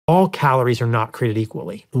all calories are not created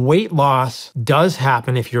equally. Weight loss does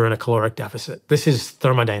happen if you're in a caloric deficit. This is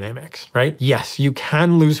thermodynamics, right? Yes, you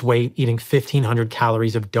can lose weight eating 1,500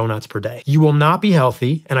 calories of donuts per day. You will not be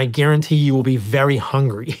healthy, and I guarantee you will be very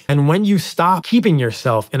hungry. And when you stop keeping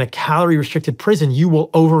yourself in a calorie-restricted prison, you will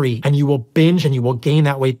overeat and you will binge and you will gain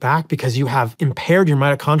that weight back because you have impaired your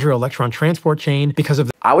mitochondrial electron transport chain because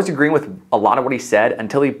of I was agreeing with a lot of what he said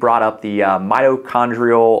until he brought up the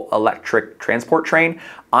mitochondrial electric transport chain.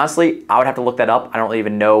 Honestly, I would have to look that up. I don't really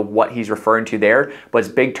even know what he's referring to there, but it's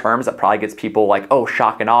big terms that probably gets people like, oh,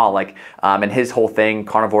 shock and awe. Like, and his whole thing,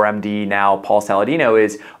 Carnivore MD, now Paul Saladino,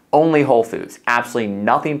 is only whole foods, absolutely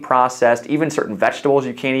nothing processed, even certain vegetables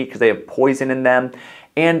you can't eat because they have poison in them.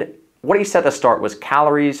 And what he said at the start was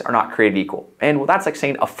calories are not created equal. And well, that's like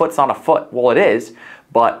saying a foot's not a foot. Well, it is,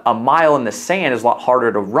 but a mile in the sand is a lot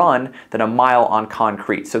harder to run than a mile on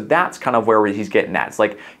concrete. So that's kind of where he's getting at. It's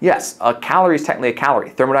like, yes, a calorie is technically a calorie.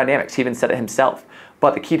 Thermodynamics, he even said it himself.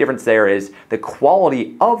 But the key difference there is the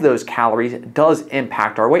quality of those calories does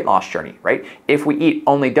impact our weight loss journey, right? If we eat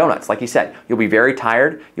only donuts, like you said, you'll be very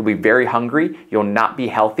tired, you'll be very hungry, you'll not be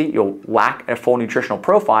healthy, you'll lack a full nutritional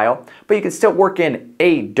profile, but you can still work in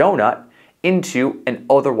a donut into an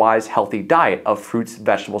otherwise healthy diet of fruits,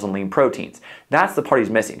 vegetables, and lean proteins. That's the part he's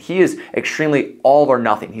missing. He is extremely all or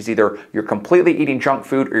nothing. He's either you're completely eating junk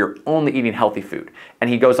food or you're only eating healthy food. And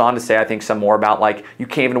he goes on to say, I think, some more about like, you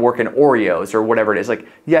can't even work in Oreos or whatever it is. Like,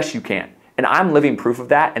 yes, you can. And I'm living proof of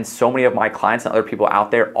that, and so many of my clients and other people out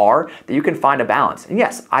there are, that you can find a balance. And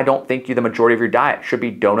yes, I don't think the majority of your diet should be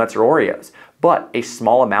donuts or Oreos, but a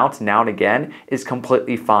small amount now and again is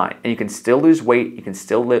completely fine. And you can still lose weight, you can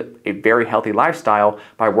still live a very healthy lifestyle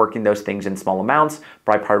by working those things in small amounts,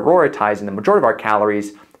 by prioritizing the majority of our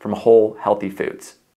calories from whole, healthy foods.